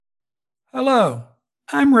Hello,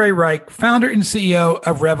 I'm Ray Reich, founder and CEO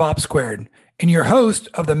of RevOps Squared, and your host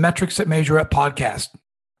of the Metrics That Measure Up podcast.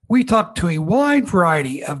 We talk to a wide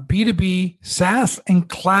variety of B2B, SaaS, and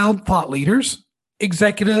cloud thought leaders,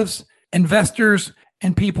 executives, investors,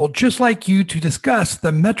 and people just like you to discuss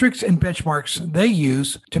the metrics and benchmarks they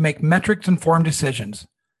use to make metrics-informed decisions.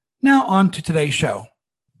 Now on to today's show.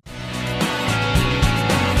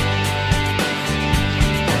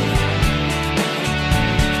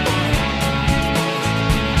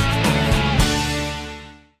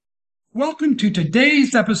 Welcome to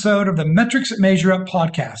today's episode of the Metrics That Measure Up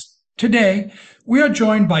podcast. Today, we are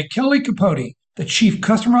joined by Kelly Capote, the Chief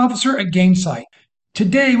Customer Officer at Gainsight.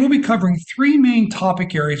 Today, we'll be covering three main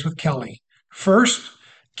topic areas with Kelly. First,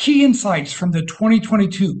 key insights from the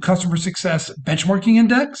 2022 Customer Success Benchmarking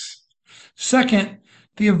Index. Second,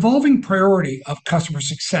 the evolving priority of customer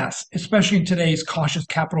success, especially in today's cautious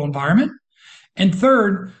capital environment. And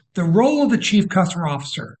third, the role of the Chief Customer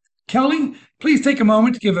Officer. Kelly, please take a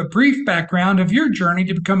moment to give a brief background of your journey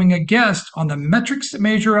to becoming a guest on the Metrics That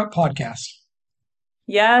Measure Up podcast.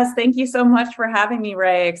 Yes, thank you so much for having me,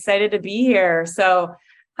 Ray. Excited to be here. So,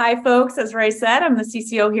 hi, folks. As Ray said, I'm the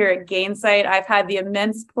CCO here at Gainsight. I've had the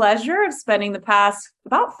immense pleasure of spending the past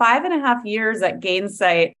about 5.5 years at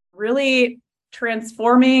Gainsight, really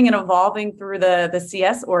transforming and evolving through the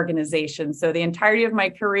CS organization. So, the entirety of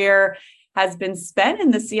my career has been spent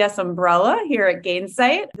in the CS umbrella here at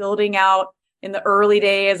Gainsight, building out in the early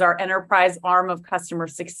days our enterprise arm of customer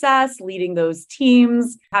success, leading those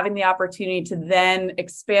teams, having the opportunity to then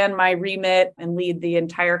expand my remit and lead the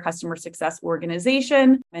entire customer success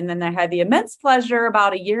organization. And then I had the immense pleasure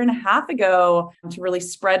about 1.5 years ago to really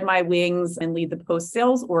spread my wings and lead the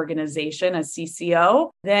post-sales organization as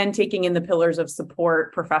CCO, then taking in the pillars of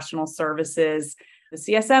support, professional services, the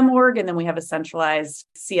CSM org, and then we have a centralized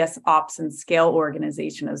CS ops and scale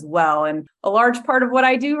organization as well. And a large part of what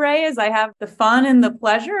I do, Ray, is I have the fun and the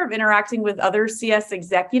pleasure of interacting with other CS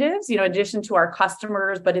executives, in addition to our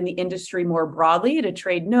customers, but in the industry more broadly, to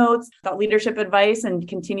trade notes, thought leadership advice, and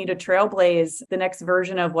continue to trailblaze the next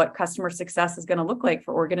version of what customer success is going to look like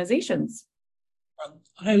for organizations.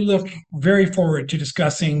 I look very forward to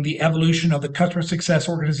discussing the evolution of the customer success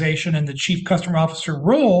organization and the Chief Customer Officer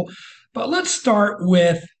role. But let's start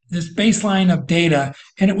with this baseline of data.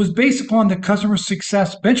 And it was based upon the Customer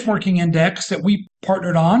Success Benchmarking Index that we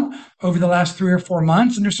partnered on over the last 3 or 4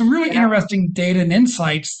 months. And there's some really interesting data and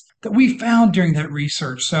insights that we found during that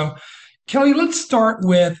research. So, Kelly, let's start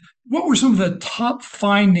with what were some of the top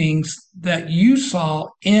findings that you saw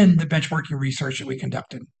in the benchmarking research that we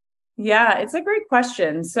conducted? Yeah, it's a great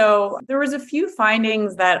question. So there was a few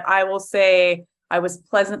findings that I will say I was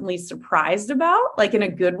pleasantly surprised about, like in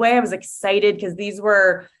a good way. I was excited because these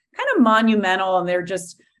were kind of monumental and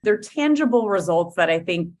they're tangible results that I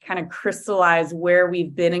think kind of crystallize where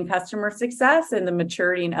we've been in customer success and the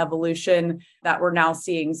maturity and evolution that we're now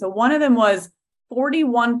seeing. So one of them was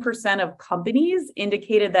 41% of companies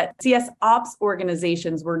indicated that CS ops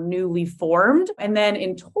organizations were newly formed. And then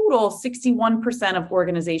in total, 61% of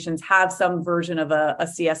organizations have some version of a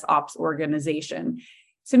CS ops organization.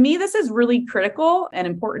 To me, this is really critical and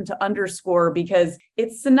important to underscore because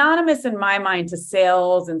it's synonymous in my mind to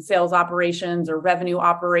sales and sales operations or revenue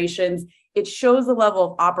operations. It shows the level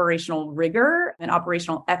of operational rigor and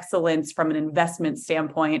operational excellence from an investment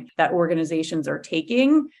standpoint that organizations are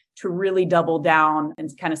taking to really double down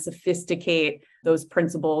and kind of sophisticate those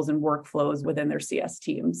principles and workflows within their CS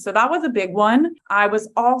teams. So that was a big one. I was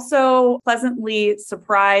also pleasantly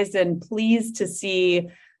surprised and pleased to see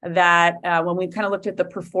that when we kind of looked at the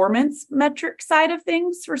performance metric side of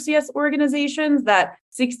things for CS organizations, that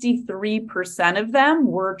 63% of them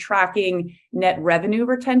were tracking net revenue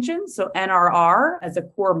retention, so NRR, as a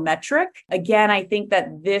core metric. Again, I think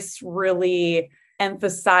that this really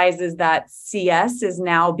emphasizes that CS is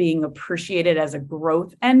now being appreciated as a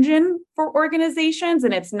growth engine for organizations,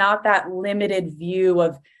 and it's not that limited view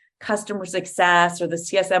of customer success or the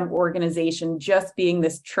CSM organization just being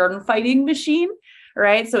this churn fighting machine.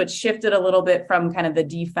 Right. So it's shifted a little bit from kind of the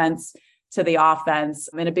defense to the offense.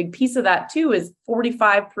 And a big piece of that, too, is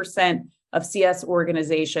 45% of CS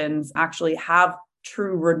organizations actually have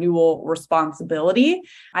true renewal responsibility.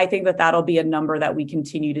 I think that that'll be a number that we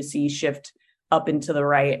continue to see shift up and to the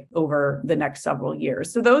right over the next several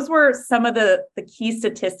years. So those were some of the key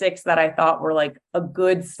statistics that I thought were like a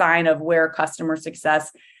good sign of where customer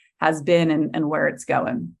success has been and where it's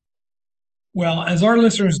going. Well, as our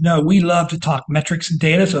listeners know, we love to talk metrics and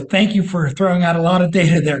data. So thank you for throwing out a lot of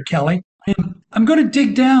data there, Kelly. And I'm going to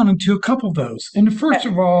dig down into a couple of those. And first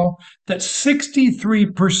of all, that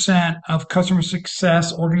 63% of customer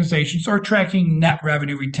success organizations are tracking net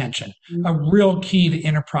revenue retention, a real key to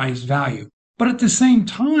enterprise value. But at the same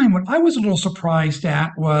time, what I was a little surprised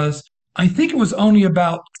at was I think it was only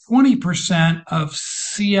about 20% of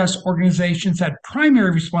CS organizations had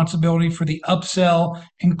primary responsibility for the upsell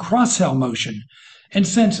and cross sell motion. And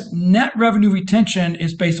since net revenue retention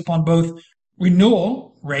is based upon both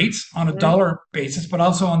renewal rates on a Mhm. dollar basis, but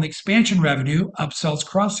also on the expansion revenue, upsells,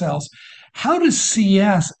 cross sells, how does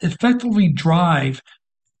CS effectively drive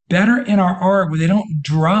better NRR where they don't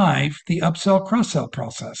drive the upsell, cross sell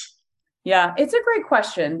process? Yeah, it's a great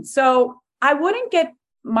question. So I wouldn't get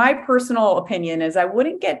my personal opinion is I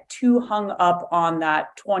wouldn't get too hung up on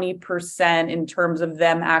that 20% in terms of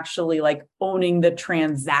them actually like owning the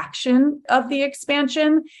transaction of the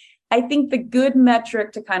expansion. I think the good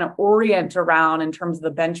metric to kind of orient around in terms of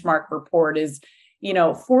the benchmark report is,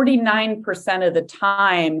 49% of the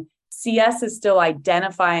time CS is still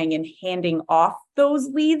identifying and handing off those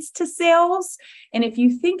leads to sales. And if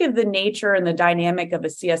you think of the nature and the dynamic of a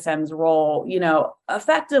CSM's role,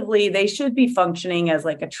 effectively they should be functioning as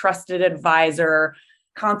like a trusted advisor,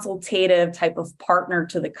 consultative type of partner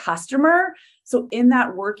to the customer. So in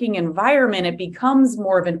that working environment, it becomes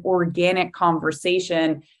more of an organic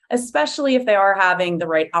conversation, especially if they are having the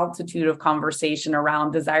right altitude of conversation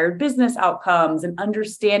around desired business outcomes and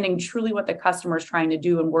understanding truly what the customer is trying to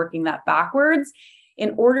do and working that backwards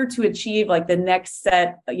in order to achieve like the next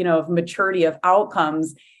set, of maturity of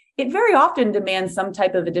outcomes. It very often demands some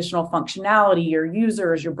type of additional functionality. Your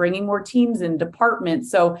users, you're bringing more teams and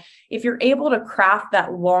departments. So if you're able to craft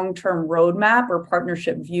that long-term roadmap or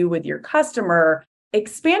partnership view with your customer,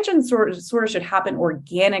 expansion sort of should happen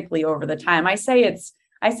organically over the time. I say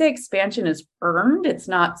expansion is earned. It's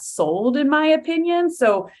not sold, in my opinion.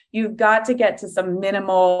 So you've got to get to some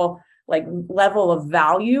minimal like level of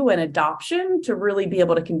value and adoption to really be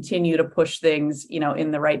able to continue to push things,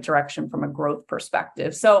 in the right direction from a growth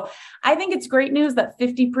perspective. So I think it's great news that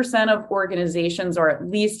 50% of organizations are at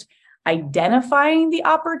least identifying the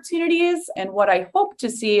opportunities. And what I hope to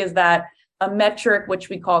see is that a metric, which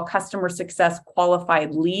we call customer success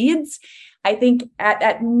qualified leads, I think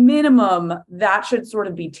at minimum, that should sort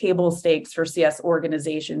of be table stakes for CS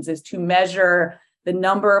organizations, is to measure the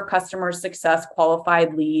number of customer success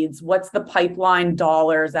qualified leads, what's the pipeline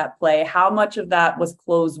dollars at play, how much of that was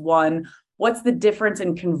close won, what's the difference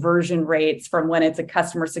in conversion rates from when it's a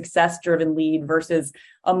customer success driven lead versus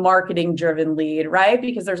a marketing driven lead, right?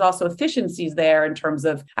 Because there's also efficiencies there in terms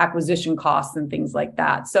of acquisition costs and things like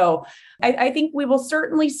that. So I think we will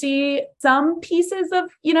certainly see some pieces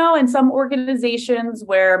of, in some organizations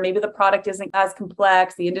where maybe the product isn't as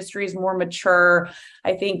complex, the industry is more mature.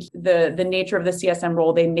 I think the nature of the CSM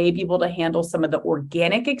role, they may be able to handle some of the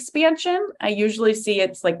organic expansion. I usually see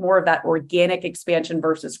it's like more of that organic expansion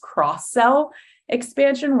versus cross-sell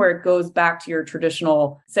expansion where it goes back to your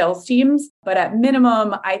traditional sales teams. But at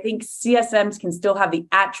minimum, I think CSMs can still have the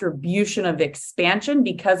attribution of expansion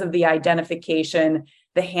because of the identification,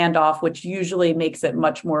 the handoff, which usually makes it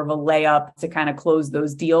much more of a layup to kind of close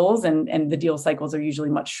those deals. And the deal cycles are usually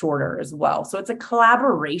much shorter as well. So it's a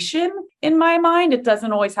collaboration in my mind. It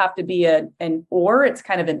doesn't always have to be an or, it's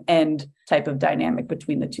kind of an and type of dynamic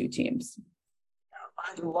between the two teams.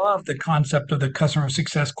 I love the concept of the customer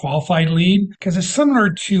success qualified lead because it's similar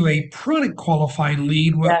to a product qualified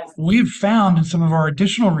lead. What Yes. we've found in some of our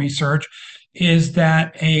additional research is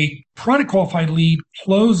that a product qualified lead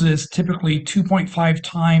closes typically 2.5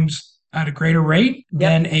 times at a greater rate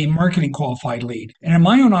than a marketing qualified lead. And in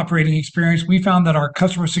my own operating experience, we found that our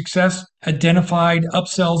customer success identified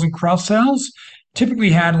upsells and cross sells typically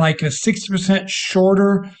had like a 60%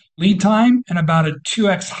 shorter lead time and about a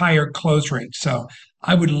 2x higher close rate. So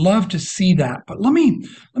I would love to see that. But let me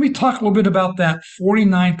talk a little bit about that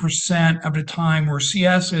 49% of the time where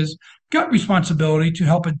CS has got responsibility to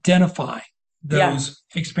help identify Yeah. those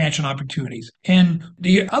expansion opportunities. And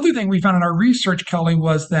the other thing we found in our research, Kelly,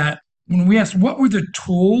 was that when we asked what were the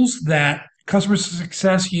tools that customer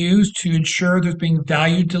success used to ensure there's being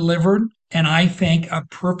value delivered, and I think a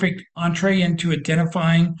perfect entree into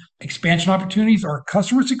identifying expansion opportunities are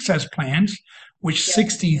customer success plans, which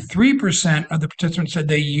 63% of the participants said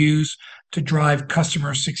they use to drive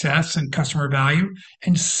customer success and customer value,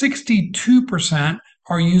 and 62%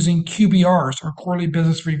 are using QBRs or quarterly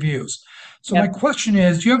business reviews. So my question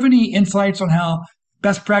is, do you have any insights on how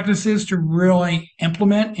best practices to really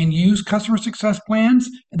implement and use customer success plans?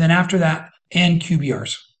 And then after that, and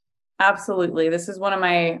QBRs. Absolutely. This is one of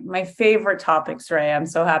my favorite topics, Ray. I'm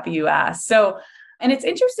so happy you asked. So And it's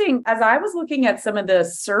interesting, as I was looking at some of the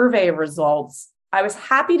survey results, I was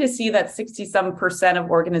happy to see that 67% of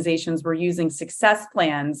organizations were using success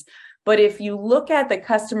plans. But if you look at the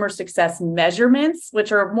customer success measurements,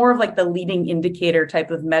 which are more of like the leading indicator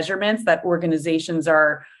type of measurements that organizations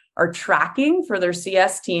are tracking for their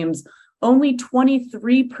CS teams, only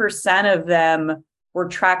 23% of them were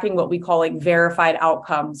tracking what we call like verified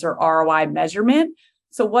outcomes or ROI measurement.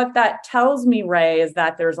 So what that tells me, Ray, is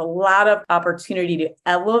that there's a lot of opportunity to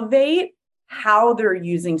elevate how they're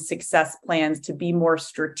using success plans to be more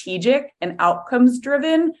strategic and outcomes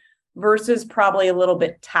driven versus probably a little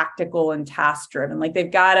bit tactical and task driven. Like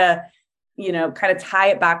they've got to, kind of tie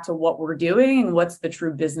it back to what we're doing and what's the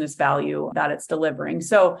true business value that it's delivering.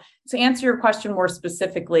 So to answer your question more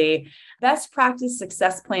specifically, best practice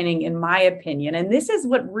success planning, in my opinion, and this is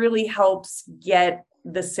what really helps get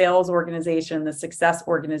the sales organization, the success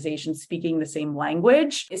organization speaking the same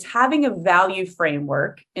language, is having a value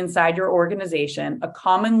framework inside your organization, a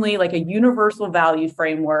commonly like a universal value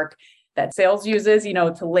framework that sales uses,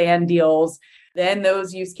 to land deals. Then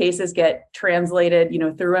those use cases get translated,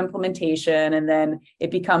 through implementation. And then it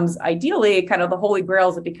becomes ideally kind of the holy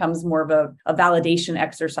grails. It becomes more of a validation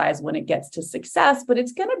exercise when it gets to success, but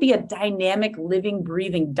it's going to be a dynamic, living,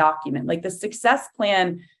 breathing document. Like the success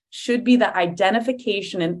plan should be the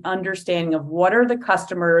identification and understanding of what are the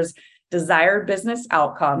customer's desired business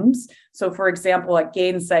outcomes. So for example, at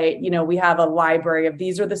Gainsight, we have a library of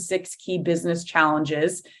these are the 6 key business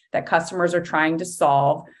challenges that customers are trying to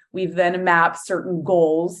solve. We've then mapped certain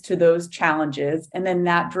goals to those challenges, and then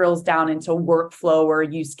that drills down into workflow or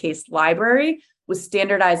use case library with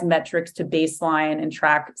standardized metrics to baseline and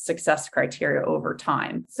track success criteria over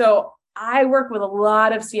time. So I work with a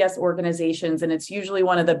lot of CS organizations, and it's usually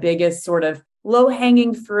one of the biggest sort of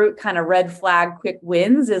low-hanging fruit kind of red flag quick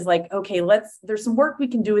wins is like, okay, there's some work we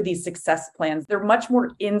can do with these success plans. They're much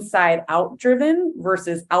more inside out driven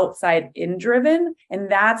versus outside in driven.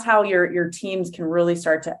 And that's how your teams can really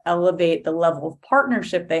start to elevate the level of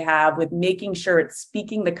partnership they have with making sure it's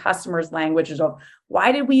speaking the customer's language of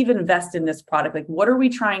why did we even invest in this product? Like, what are we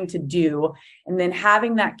trying to do? And then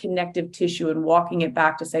having that connective tissue and walking it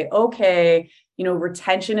back to say, okay,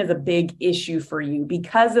 retention is a big issue for you.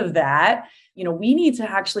 Because of that, we need to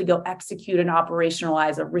actually go execute and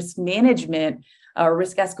operationalize a risk management,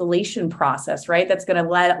 risk escalation process, right? That's going to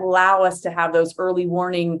allow us to have those early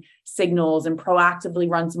warning signals and proactively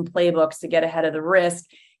run some playbooks to get ahead of the risk.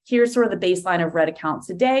 Here's sort of the baseline of red accounts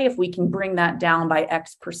today. If we can bring that down by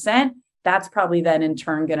X%, that's probably then in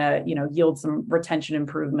turn going to, yield some retention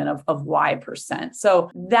improvement of Y%.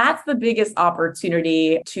 So that's the biggest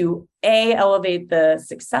opportunity to elevate the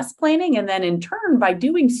success planning. And then in turn, by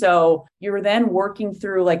doing so, you're then working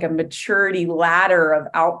through like a maturity ladder of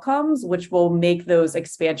outcomes, which will make those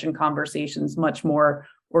expansion conversations much more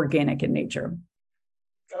organic in nature.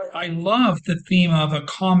 I love the theme of a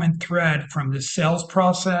common thread from the sales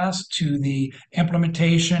process to the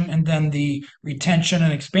implementation and then the retention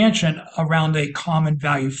and expansion around a common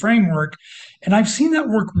value framework. And I've seen that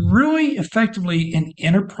work really effectively in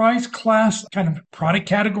enterprise class kind of product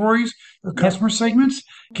categories or customer segments.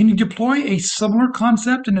 Can you deploy a similar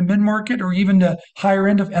concept in the mid-market or even the higher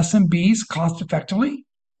end of SMBs cost effectively?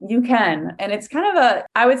 You can. And it's kind of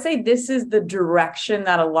I would say this is the direction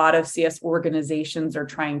that a lot of CS organizations are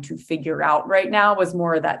trying to figure out right now, was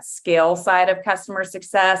more of that scale side of customer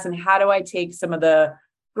success. And how do I take some of the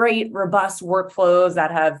great, robust workflows that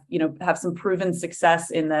have some proven success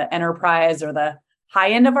in the enterprise or the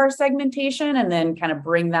high end of our segmentation and then kind of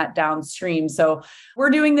bring that downstream. So we're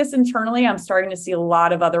doing this internally. I'm starting to see a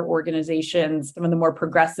lot of other organizations, some of the more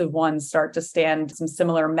progressive ones, start to stand some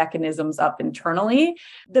similar mechanisms up internally.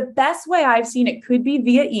 The best way I've seen it could be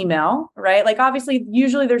via email, right? Like obviously,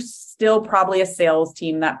 usually there's still probably a sales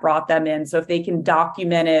team that brought them in. So if they can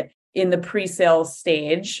document it in the pre-sales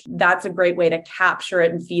stage, that's a great way to capture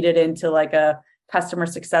it and feed it into like a customer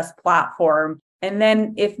success platform. And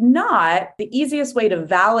then if not, the easiest way to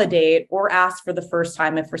validate or ask for the first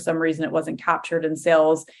time, if for some reason it wasn't captured in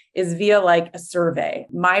sales, is via like a survey.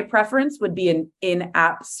 My preference would be an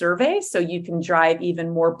in-app survey. So you can drive even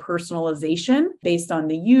more personalization based on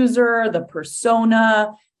the user, the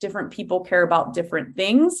persona. Different people care about different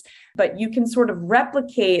things, but you can sort of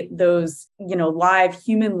replicate those, live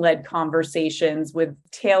human-led conversations with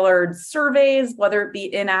tailored surveys, whether it be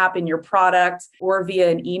in-app in your product or via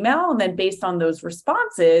an email. And then based on those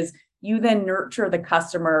responses, you then nurture the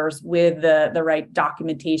customers with the right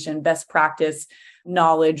documentation, best practice,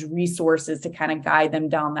 knowledge, resources to kind of guide them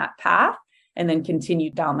down that path. and then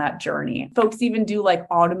continue down that journey. Folks even do like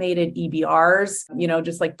automated EBRs,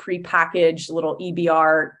 just like prepackaged little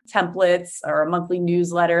EBR templates or a monthly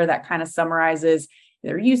newsletter that kind of summarizes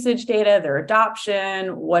their usage data, their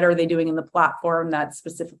adoption, what are they doing in the platform that's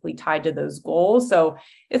specifically tied to those goals. So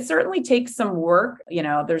it certainly takes some work.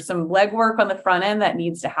 There's some legwork on the front end that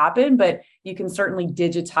needs to happen, but you can certainly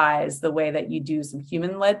digitize the way that you do some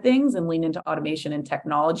human-led things and lean into automation and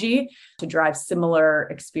technology to drive similar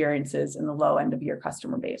experiences in the low end of your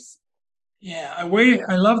customer base. Yeah,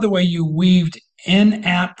 I love the way you weaved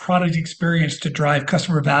in-app product experience to drive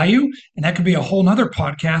customer value. And that could be a whole nother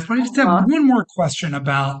podcast. But I just have one more question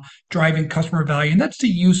about driving customer value, and that's the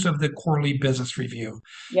use of the quarterly business review.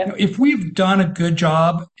 Yep. If we've done a good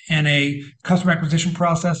job in a customer acquisition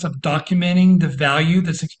process of documenting the value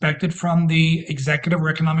that's expected from the executive or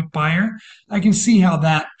economic buyer, I can see how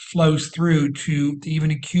that flows through to even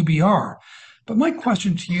a QBR. But my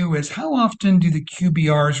question to you is, how often do the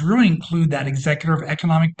QBRs really include that executive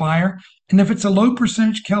economic buyer? And if it's a low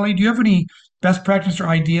percentage, Kelly, do you have any best practice or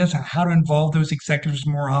ideas on how to involve those executives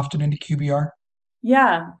more often into QBR?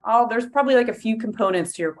 Yeah, there's probably like a few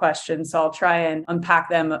components to your question, so I'll try and unpack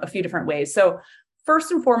them a few different ways. So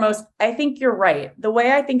first and foremost, I think you're right. The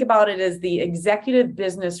way I think about it is the executive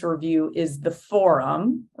business review is the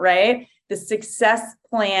forum, right? The success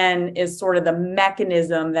plan is sort of the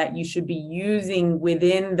mechanism that you should be using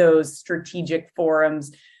within those strategic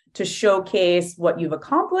forums to showcase what you've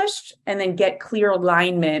accomplished and then get clear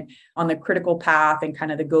alignment on the critical path and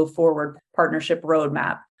kind of the go forward partnership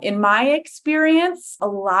roadmap. In my experience, a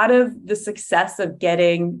lot of the success of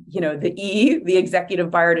getting, the executive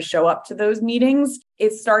buyer to show up to those meetings,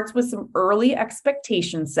 it starts with some early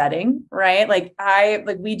expectation setting, right?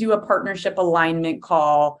 We do a partnership alignment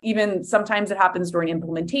call. Even sometimes it happens during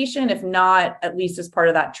implementation, if not, at least as part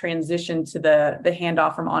of that transition to the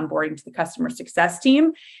handoff from onboarding to the customer success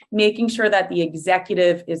team, making sure that the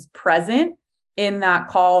executive is present in that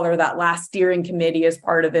call or that last steering committee as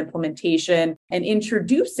part of implementation and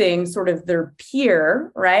introducing sort of their peer,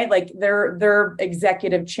 right? Like their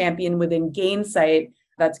executive champion within Gainsight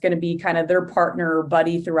that's going to be kind of their partner or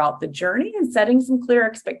buddy throughout the journey, and setting some clear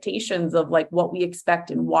expectations of like what we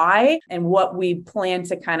expect and why, and what we plan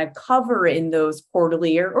to kind of cover in those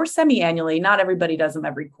quarterly or semi-annually. Not everybody does them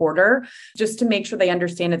every quarter, just to make sure they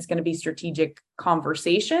understand it's going to be strategic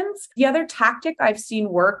conversations. The other tactic I've seen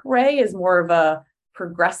work, Ray, is more of a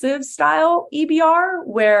progressive style EBR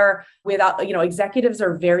where executives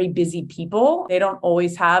are very busy people. They don't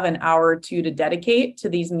always have an hour or two to dedicate to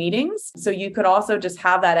these meetings. So you could also just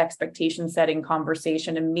have that expectation setting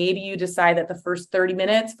conversation. And maybe you decide that the first 30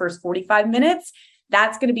 minutes, first 45 minutes,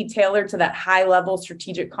 that's going to be tailored to that high level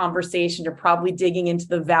strategic conversation. You're probably digging into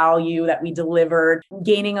the value that we delivered,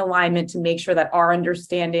 gaining alignment to make sure that our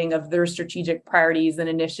understanding of their strategic priorities and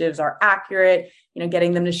initiatives are accurate,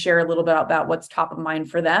 getting them to share a little bit about what's top of mind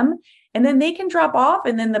for them. And then they can drop off.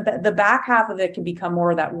 And then the back half of it can become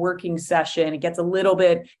more of that working session. It gets a little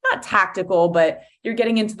bit, not tactical, but you're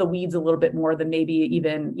getting into the weeds a little bit more than maybe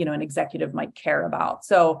even, an executive might care about.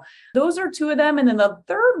 So those are two of them. And then the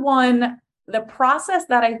third one, the process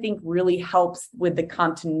that I think really helps with the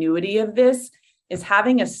continuity of this is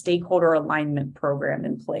having a stakeholder alignment program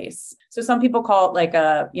in place. So some people call it like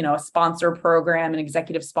a sponsor program, an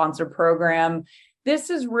executive sponsor program. This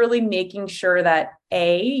is really making sure that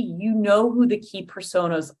you know who the key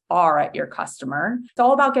personas are at your customer. It's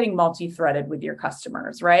all about getting multi-threaded with your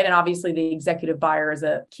customers, right? And obviously the executive buyer is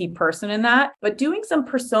a key person in that, but doing some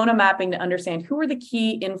persona mapping to understand who are the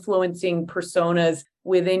key influencing personas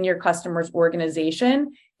within your customer's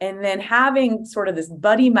organization, and then having sort of this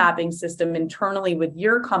buddy mapping system internally with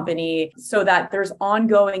your company so that there's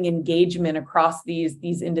ongoing engagement across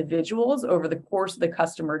these individuals over the course of the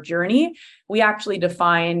customer journey. We actually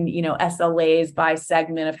define, SLAs by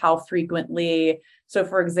segment of how frequently. So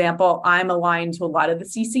for example, I'm aligned to a lot of the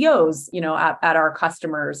CCOs, at our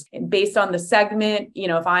customers. And based on the segment,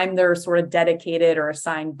 if I'm their sort of dedicated or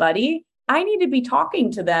assigned buddy, I need to be talking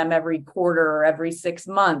to them every quarter or every 6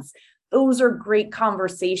 months. Those are great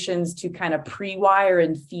conversations to kind of pre-wire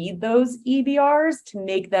and feed those EBRs to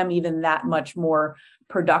make them even that much more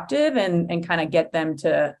productive and kind of get them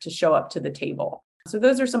to show up to the table. So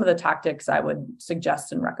those are some of the tactics I would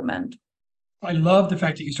suggest and recommend. I love the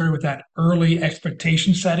fact that you started with that early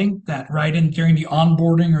expectation setting, that right in during the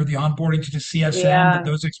onboarding or the onboarding to the CSM, that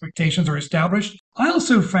those expectations are established. I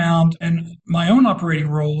also found in my own operating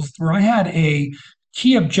roles where I had a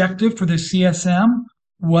key objective for the CSM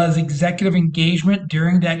was executive engagement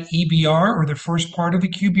during that EBR or the first part of the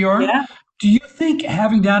QBR Do you think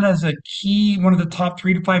having that as a key, one of the top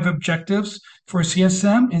 3 to 5 objectives for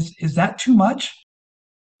CSM, is that too much?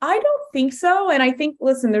 I don't think so. And I think,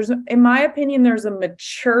 listen, in my opinion, there's a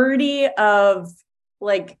maturity of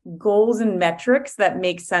like goals and metrics that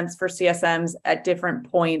make sense for CSMs at different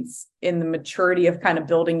points in the maturity of kind of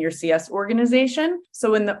building your CS organization.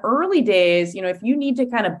 So in the early days, if you need to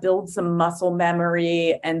kind of build some muscle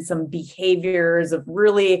memory and some behaviors of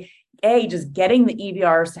really, just getting the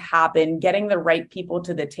EBRs to happen, getting the right people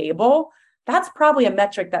to the table, that's probably a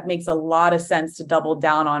metric that makes a lot of sense to double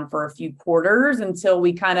down on for a few quarters until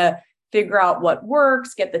we kind of figure out what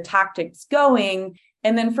works, get the tactics going.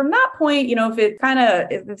 And then from that point, if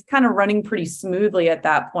it's kind of running pretty smoothly at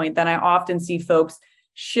that point, then I often see folks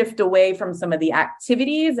shift away from some of the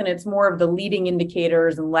activities, and it's more of the leading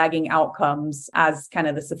indicators and lagging outcomes as kind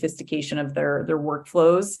of the sophistication of their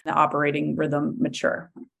workflows, the operating rhythm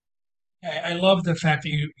mature. I love the fact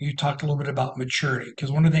that you talked a little bit about maturity,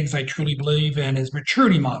 because one of the things I truly believe in is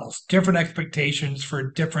maturity models, different expectations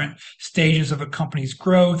for different stages of a company's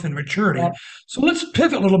growth and maturity. Yep. So let's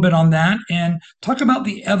pivot a little bit on that and talk about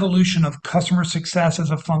the evolution of customer success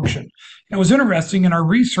as a function. It was interesting in our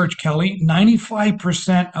research, Kelly,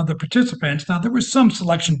 95% of the participants, now there was some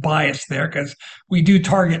selection bias there because we do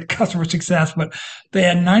target customer success, but they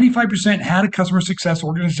had 95% had a customer success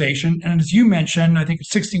organization. And as you mentioned, I think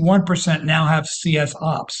 61% now have CS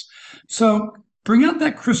ops. So bring out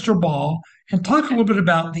that crystal ball and talk a little bit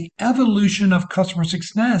about the evolution of customer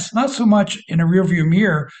success, not so much in a rearview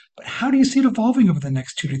mirror, but how do you see it evolving over the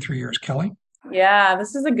next 2 to 3 years, Kelly? Yeah,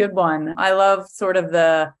 this is a good one. I love sort of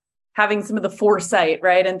the having some of the foresight,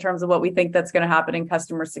 right, in terms of what we think that's going to happen in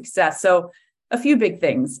customer success. So a few big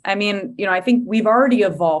things. I mean, I think we've already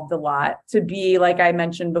evolved a lot to be, like I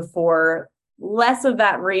mentioned before, less of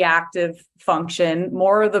that reactive function,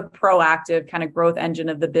 more of the proactive kind of growth engine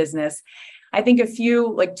of the business. I think a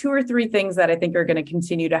few, like 2 or 3 things that I think are going to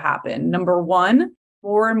continue to happen. Number one,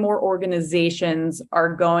 more and more organizations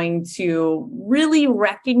are going to really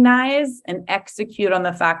recognize and execute on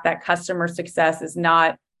the fact that customer success is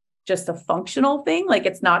not just a functional thing. Like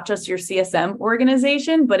it's not just your CSM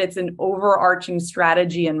organization, but it's an overarching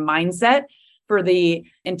strategy and mindset for the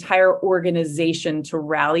entire organization to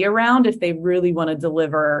rally around if they really want to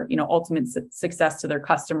deliver, ultimate success to their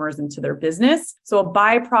customers and to their business. So a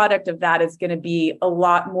byproduct of that is going to be a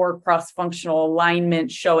lot more cross-functional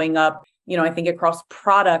alignment showing up, I think across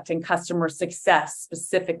product and customer success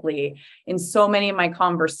specifically. In so many of my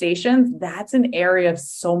conversations, that's an area of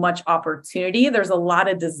so much opportunity. There's a lot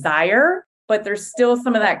of desire, but there's still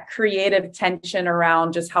some of that creative tension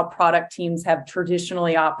around just how product teams have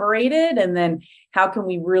traditionally operated. And then how can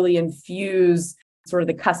we really infuse sort of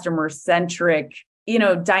the customer-centric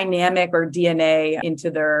dynamic or DNA into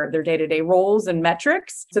their day-to-day roles and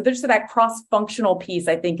metrics. So there's that cross-functional piece,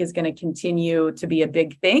 I think, is going to continue to be a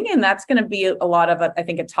big thing. And that's going to be a lot of, I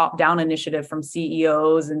think, a top-down initiative from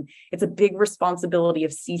CEOs. And it's a big responsibility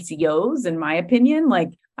of CCOs, in my opinion.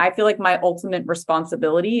 Like, I feel like my ultimate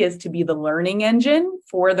responsibility is to be the learning engine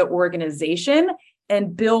for the organization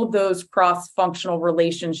and build those cross-functional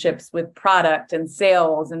relationships with product and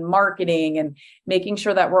sales and marketing, and making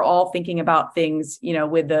sure that we're all thinking about things,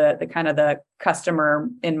 with the kind of the customer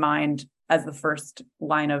in mind as the first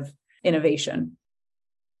line of innovation.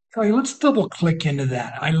 Kelly, let's double click into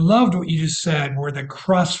that. I loved what you just said, where the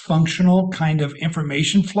cross-functional kind of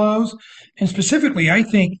information flows. And specifically, I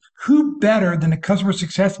think who better than a customer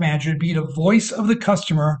success manager to be the voice of the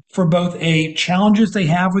customer for both a challenges they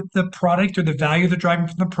have with the product or the value they're driving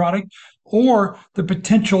from the product, or the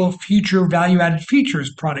potential future value-added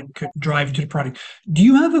features product could drive to the product. Do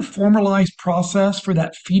you have a formalized process for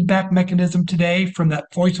that feedback mechanism today from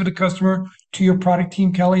that voice of the customer to your product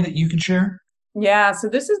team, Kelly, that you can share? Yeah, so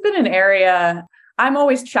this has been an area I'm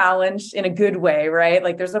always challenged in a good way, right?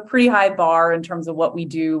 Like there's a pretty high bar in terms of what we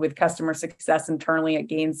do with customer success internally at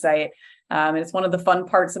Gainsight. And it's one of the fun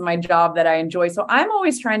parts of my job that I enjoy. So I'm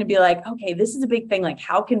always trying to be like, okay, this is a big thing. Like,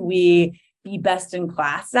 how can we be best in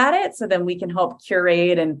class at it? So then we can help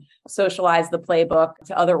curate and socialize the playbook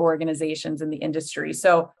to other organizations in the industry.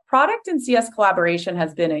 So product and CS collaboration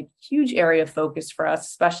has been a huge area of focus for us,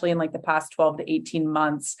 especially in like the past 12 to 18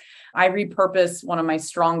 months. I repurposed one of my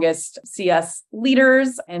strongest CS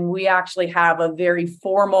leaders, and we actually have a very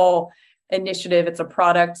formal initiative. It's a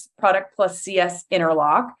product plus CS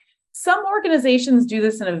interlock. Some organizations do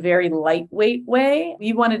this in a very lightweight way.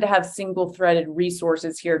 We wanted to have single-threaded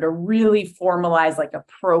resources here to really formalize like a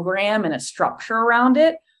program and a structure around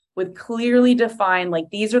it with clearly defined, like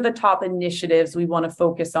these are the top initiatives we want to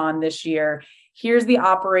focus on this year. here's the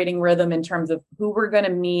operating rhythm in terms of who we're going to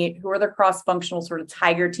meet, who are the cross-functional sort of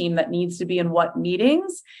tiger team that needs to be in what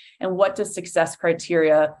meetings, and what does success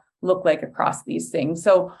criteria look like across these things.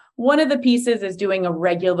 So one of the pieces is doing a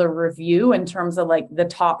regular review in terms of like the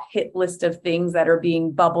top hit list of things that are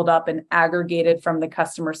being bubbled up and aggregated from the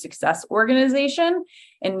customer success organization,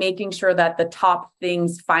 and making sure that the top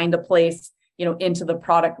things find a place, into the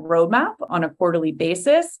product roadmap on a quarterly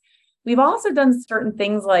basis. We've also done certain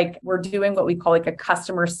things like we're doing what we call like a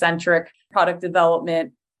customer-centric product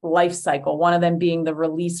development life cycle, one of them being the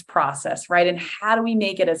release process, right? And how do we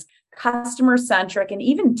make it as customer-centric and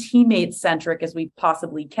even teammate-centric as we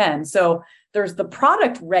possibly can? So there's the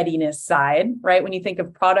product readiness side, right? When you think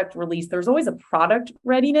of product release, there's always a product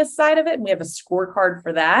readiness side of it, and we have a scorecard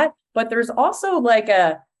for that. But there's also like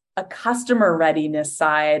a customer readiness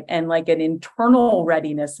side and like an internal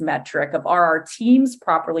readiness metric of, are our teams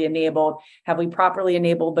properly enabled? Have we properly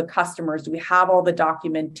enabled the customers? Do we have all the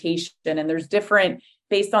documentation? And there's different,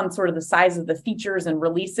 based on sort of the size of the features and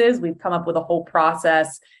releases, we've come up with a whole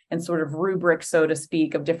process and sort of rubric, so to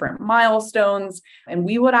speak, of different milestones. And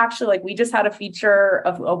we would actually, like, we just had a feature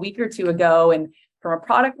of a week or two ago, and from a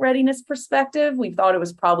product readiness perspective, we thought it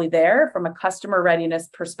was probably there. From a customer readiness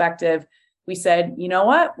perspective, we said, you know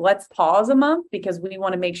what, let's pause a month because we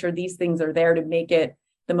want to make sure these things are there to make it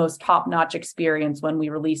the most top-notch experience when we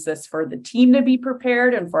release this, for the team to be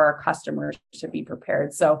prepared and for our customers to be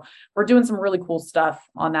prepared. So we're doing some really cool stuff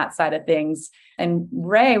on that side of things. And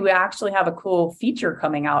Ray, we actually have a cool feature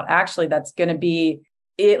coming out, actually, that's going to be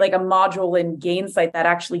like a module in Gainsight that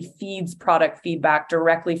actually feeds product feedback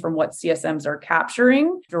directly from what CSMs are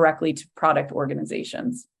capturing directly to product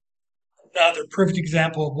organizations. Another perfect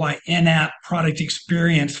example of why in-app product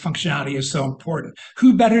experience functionality is so important.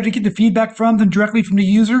 Who better to get the feedback from than directly from the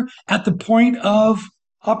user at the point of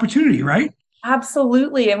opportunity, right?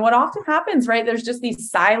 Absolutely. And what often happens, right, there's just these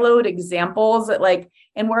siloed examples that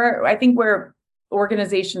I think where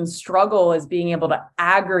organizations struggle is being able to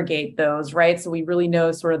aggregate those, right? So we really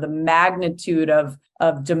know sort of the magnitude of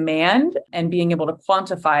demand and being able to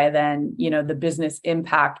quantify then, the business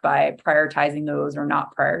impact by prioritizing those or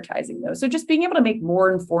not prioritizing those. So just being able to make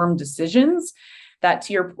more informed decisions that,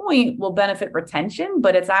 to your point, will benefit retention,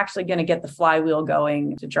 but it's actually going to get the flywheel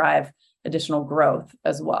going to drive additional growth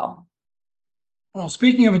as well. Well,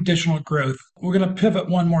 speaking of additional growth, we're going to pivot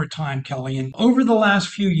one more time, Kelly. And over the last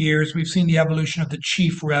few years, we've seen the evolution of the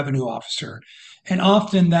chief revenue officer. And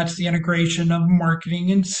often that's the integration of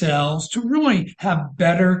marketing and sales to really have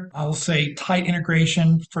better, I'll say, tight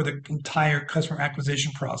integration for the entire customer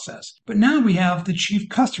acquisition process. But now we have the chief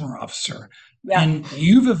customer officer. Yeah. And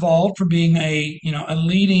you've evolved from being a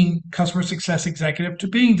leading customer success executive to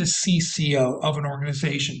being the CCO of an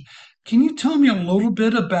organization. Can you tell me a little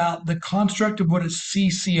bit about the construct of what a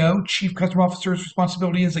CCO, Chief Customer Officer's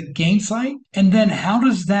responsibility is at Gainsight? And then how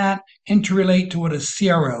does that interrelate to what a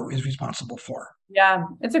CRO is responsible for? Yeah,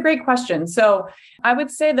 it's a great question. So I would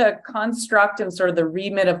say the construct and sort of the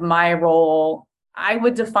remit of my role, I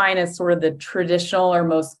would define as sort of the traditional or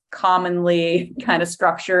most commonly kind of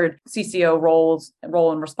structured CCO role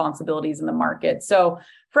and responsibilities in the market. So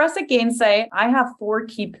for us at Gainsight, I have 4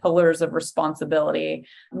 key pillars of responsibility.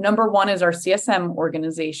 Number 1 is our CSM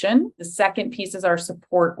organization. The second piece is our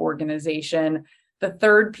support organization. The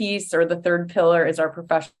third piece, or the third pillar, is our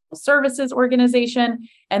professional services organization.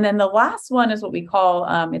 And then the last one is what we call,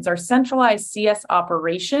 it's our centralized CS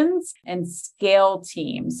operations and scale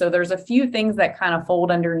team. So there's a few things that kind of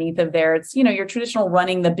fold underneath of there. It's, your traditional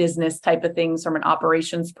running the business type of things from an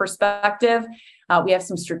operations perspective. We have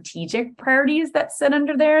some strategic priorities that sit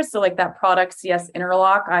under there. So like that product CS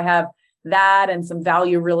interlock, I have that and some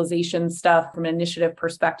value realization stuff from an initiative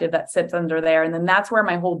perspective that sits under there. And then that's where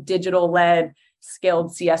my whole digital-led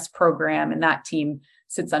scaled CS program and that team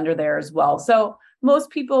sits under there as well. So most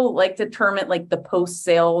people like to term it like the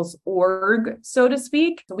post-sales org, so to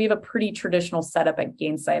speak. So we have a pretty traditional setup at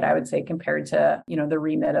Gainsight, I would say, compared to, the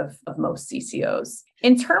remit of most CCOs.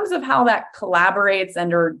 In terms of how that collaborates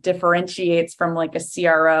and or differentiates from like a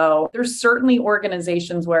CRO, there's certainly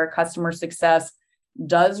organizations where customer success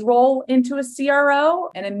does roll into a CRO.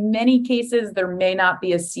 And in many cases, there may not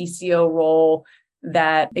be a CCO role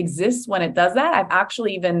that exists when it does that. I've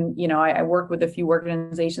actually even, I work with a few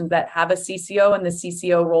organizations that have a CCO and the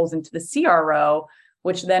CCO rolls into the CRO,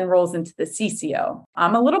 which then rolls into the CCO.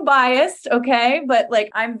 I'm a little biased, okay, but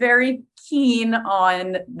I'm very keen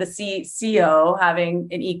on the CCO having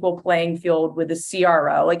an equal playing field with the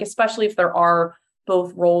CRO, especially if there are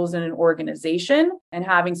both roles in an organization and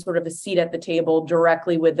having sort of a seat at the table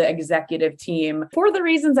directly with the executive team for the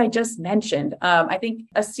reasons I just mentioned. I think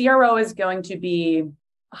a CRO is going to be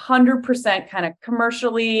 100% kind of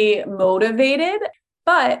commercially motivated.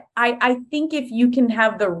 But I think if you can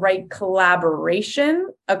have the right collaboration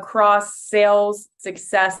across sales,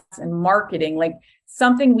 success, and marketing, like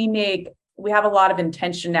something we have a lot of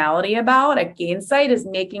intentionality about at Gainsight is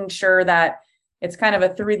making sure that it's kind of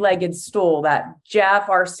a three-legged stool, that Jeff,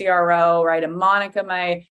 our CRO, right, and Monica,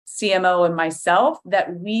 my CMO, and myself,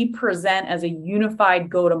 that we present as a unified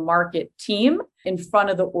go-to-market team in front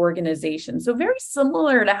of the organization. So very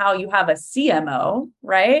similar to how you have a CMO,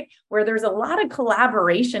 right, where there's a lot of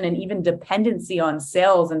collaboration and even dependency on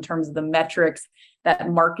sales in terms of the metrics that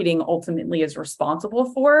marketing ultimately is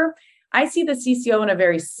responsible for. I see the CCO in a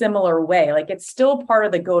very similar way. Like it's still part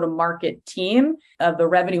of the go-to-market team of the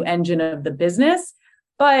revenue engine of the business,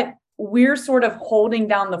 but we're sort of holding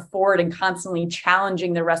down the fort and constantly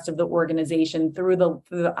challenging the rest of the organization through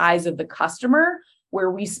the eyes of the customer, where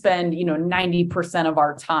we spend, 90% of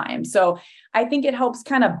our time. So I think it helps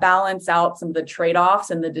kind of balance out some of the trade-offs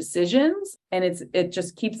and the decisions. And it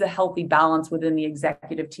just keeps a healthy balance within the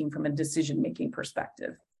executive team from a decision-making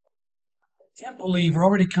perspective. I can't believe we're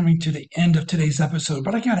already coming to the end of today's episode,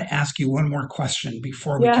 but I got to ask you one more question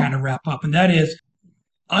before we kind of wrap up. And that is,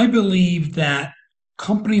 I believe that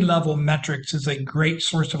company level metrics is a great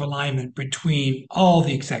source of alignment between all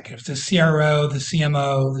the executives, the CRO, the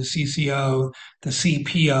CMO, the CCO, the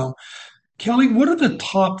CPO. Kelly, what are the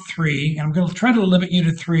top three, and I'm going to try to limit you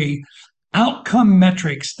to three, outcome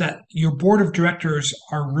metrics that your board of directors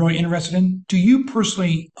are really interested in? Do you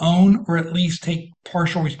personally own or at least take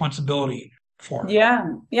partial responsibility for?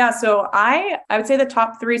 Yeah. So I would say the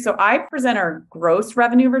top three. So I present our gross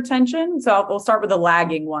revenue retention. So we'll start with the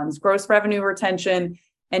lagging ones: gross revenue retention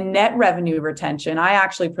and net revenue retention. I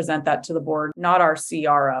actually present that to the board, not our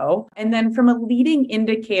CRO. And then from a leading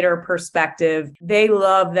indicator perspective, they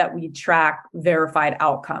love that we track verified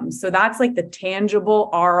outcomes. So that's like the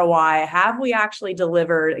tangible ROI. Have we actually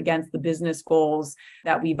delivered against the business goals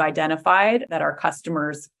that we've identified that our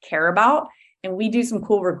customers care about? And we do some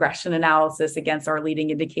cool regression analysis against our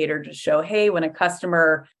leading indicator to show, hey, when a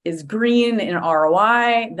customer is green in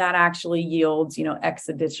ROI, that actually yields, X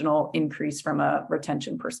additional increase from a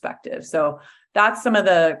retention perspective. So that's some of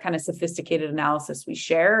the kind of sophisticated analysis we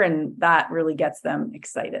share, and that really gets them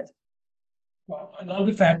excited. Well, I love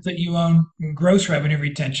the fact that you own gross revenue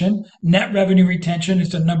retention. Net revenue retention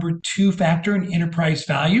is the number 2 factor in enterprise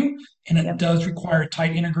value, and it does require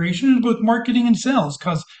tight integration in both marketing and sales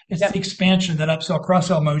because it's the expansion, that upsell,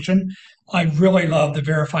 cross-sell motion. I really love the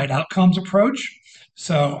verified outcomes approach.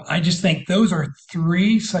 So I just think those are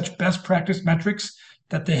 3 such best practice metrics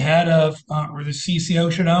that the head of or the CCO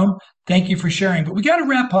should own. Thank you for sharing. But we got to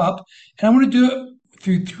wrap up, and I want to do it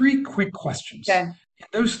through 3 quick questions. Okay.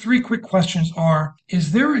 Those 3 quick questions are,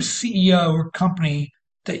 is there a CEO or company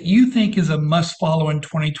that you think is a must follow in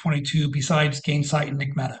 2022 besides Gainsight and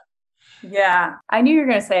Nikmeta? Yeah, I knew you were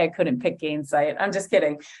going to say I couldn't pick Gainsight. I'm just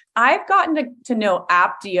kidding. I've gotten to know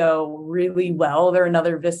Apptio really well. They're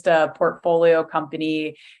another Vista portfolio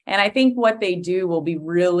company. And I think what they do will be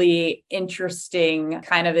really interesting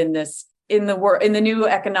kind of in the new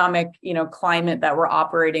economic, climate that we're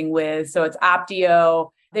operating with. So it's Apptio.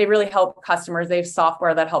 They really help customers. They have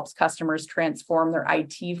software that helps customers transform their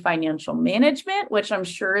IT financial management, which I'm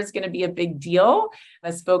sure is going to be a big deal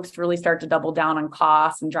as folks really start to double down on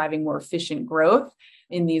costs and driving more efficient growth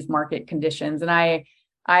in these market conditions. And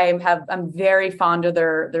I'm very fond of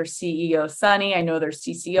their CEO, Sunny. I know their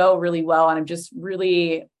CCO really well, and I'm just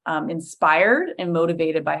really inspired and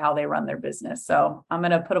motivated by how they run their business. So I'm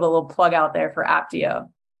going to put a little plug out there for Apptio.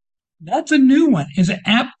 That's a new one. Is it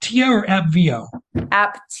Apptio or Appvio?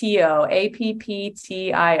 Apptio,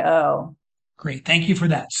 Apptio. Great. Thank you for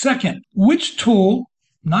that. Second, which tool,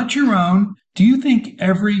 not your own, do you think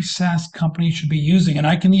every SaaS company should be using? And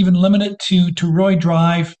I can even limit it to really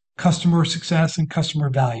drive customer success and customer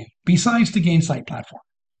value besides the Gainsight platform.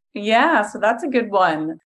 Yeah, so that's a good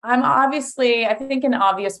one. I think an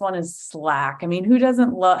obvious one is Slack. I mean, who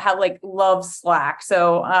doesn't love Slack?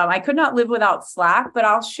 So I could not live without Slack, but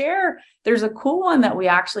I'll share. There's a cool one that we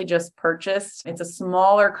actually just purchased. It's a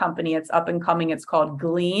smaller company. It's up and coming. It's called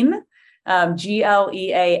Glean,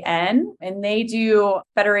 Glean, and they do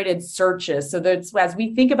federated searches. So that's, as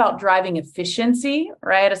we think about driving efficiency,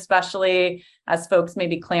 right, especially as folks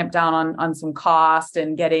maybe clamp down on some cost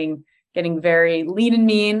and getting very lean and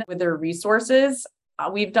mean with their resources.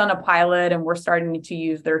 We've done a pilot and we're starting to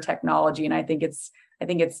use their technology. And I think it's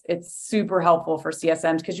super helpful for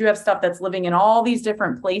CSMs because you have stuff that's living in all these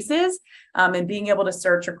different places, and being able to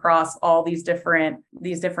search across all these different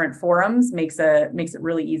forums makes it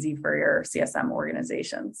really easy for your CSM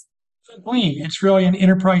organizations. Glean, it's really an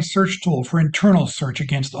enterprise search tool for internal search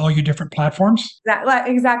against all your different platforms.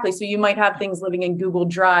 Exactly. So you might have things living in Google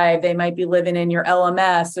Drive. They might be living in your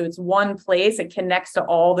LMS. So it's one place. It connects to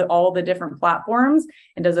all the different platforms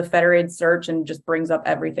and does a federated search and just brings up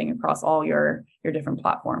everything across all your different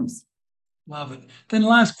platforms. Love it. Then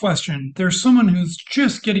last question. There's someone who's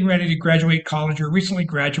just getting ready to graduate college or recently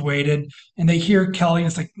graduated, and they hear Kelly and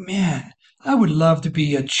it's like, man, I would love to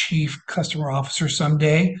be a chief customer officer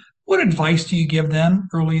someday. What advice do you give them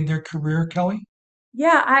early in their career, Kelly?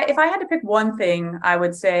 Yeah, if I had to pick one thing, I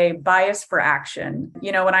would say bias for action.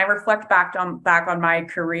 When I reflect back on my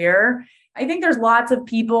career, I think there's lots of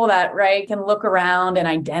people that, right, can look around and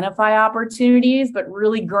identify opportunities, but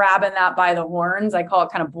really grabbing that by the horns, I call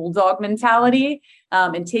it kind of bulldog mentality,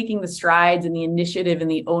 and taking the strides and the initiative and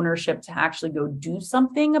the ownership to actually go do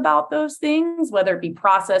something about those things, whether it be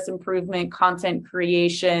process improvement, content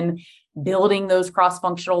creation, building those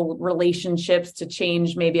cross-functional relationships to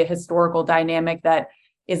change maybe a historical dynamic that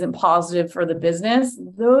isn't positive for the business.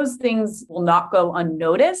 Those things will not go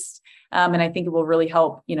unnoticed. And I think it will really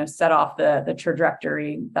help, set off the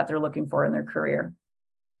trajectory that they're looking for in their career.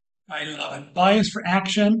 I love it. Bias for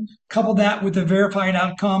action. Couple that with the verified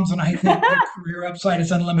outcomes, and I think the career upside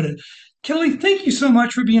is unlimited. Kelly, thank you so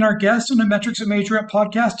much for being our guest on the Metrics that Major Up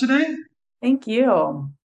podcast today. Thank you.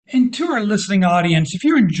 And to our listening audience, if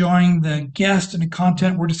you're enjoying the guest and the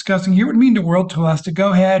content we're discussing here, it would mean the world to us to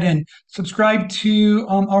go ahead and subscribe to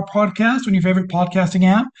our podcast on your favorite podcasting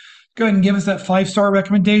app. Go ahead and give us that 5-star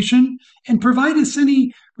recommendation and provide us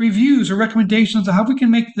any reviews or recommendations of how we can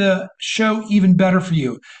make the show even better for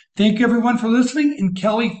you. Thank you, everyone, for listening. And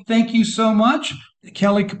Kelly, thank you so much.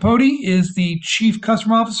 Kelly Capote is the Chief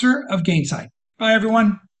Customer Officer of Gainsight. Bye,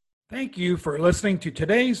 everyone. Thank you for listening to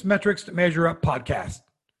today's Metrics to Measure Up podcast.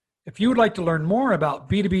 If you would like to learn more about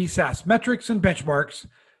B2B SaaS metrics and benchmarks,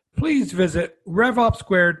 please visit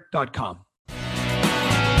RevOpSquared.com.